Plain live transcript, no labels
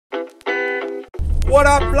What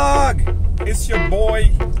up, vlog? It's your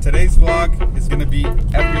boy. Today's vlog is gonna be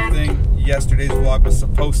everything yesterday's vlog was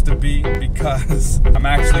supposed to be, because I'm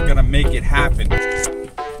actually gonna make it happen.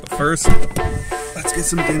 But first, let's get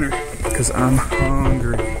some dinner, because I'm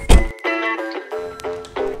hungry.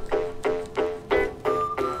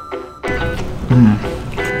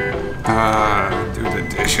 Do the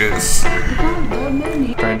dishes.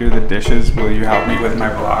 If I do the dishes, will you help me with my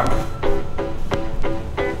vlog?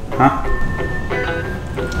 Huh?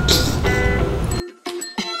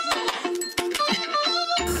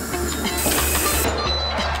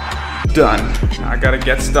 Done. Now I gotta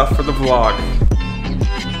get stuff for the vlog.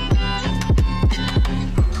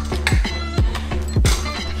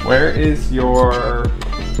 Where is your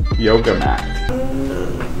yoga mat?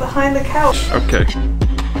 Behind the couch. Okay.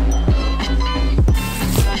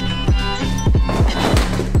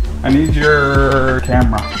 I need your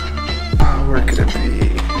camera. Oh, where could it be?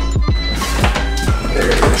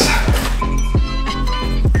 There it is.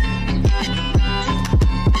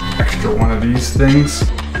 Extra one of these things.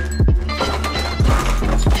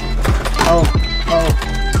 Oh,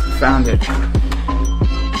 found it.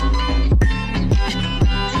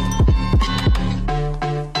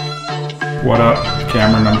 What up,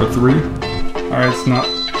 camera number 3? Alright, it's not,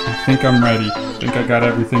 I think I'm ready. I think I got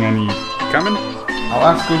everything I need. Coming? I'll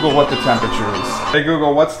ask Google what the temperature is. Hey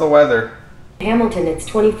Google, what's the weather? Hamilton, it's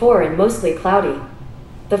 24 and mostly cloudy.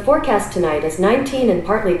 The forecast tonight is 19 and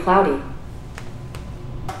partly cloudy.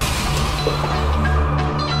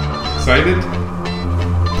 Excited?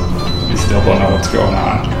 You still don't know what's going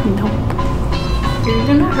on. Nope. You're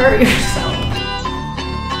gonna hurt yourself.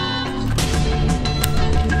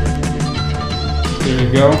 There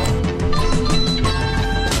you go.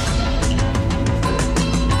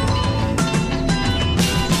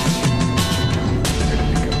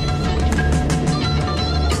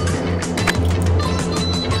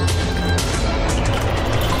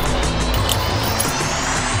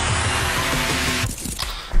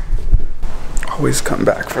 Always come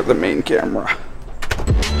back for the main camera.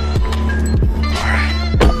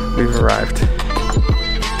 Alright, we've arrived.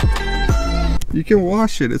 You can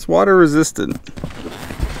wash it, it's water resistant.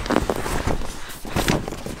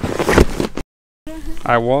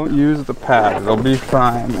 I won't use the pad, it'll be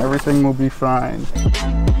fine. Everything will be fine.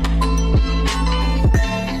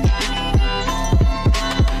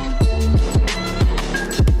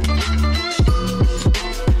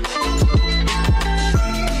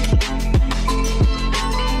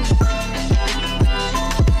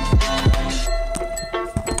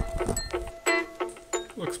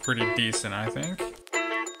 Looks pretty decent, I think.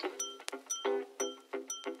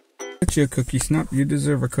 Get you a cookie, Snup. You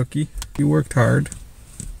deserve a cookie. You worked hard.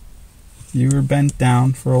 You were bent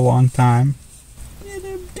down for a long time. And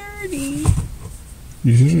I'm dirty.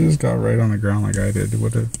 You should have just got right on the ground like I did.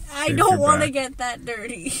 I don't want to get that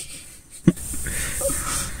dirty.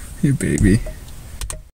 Hey, baby.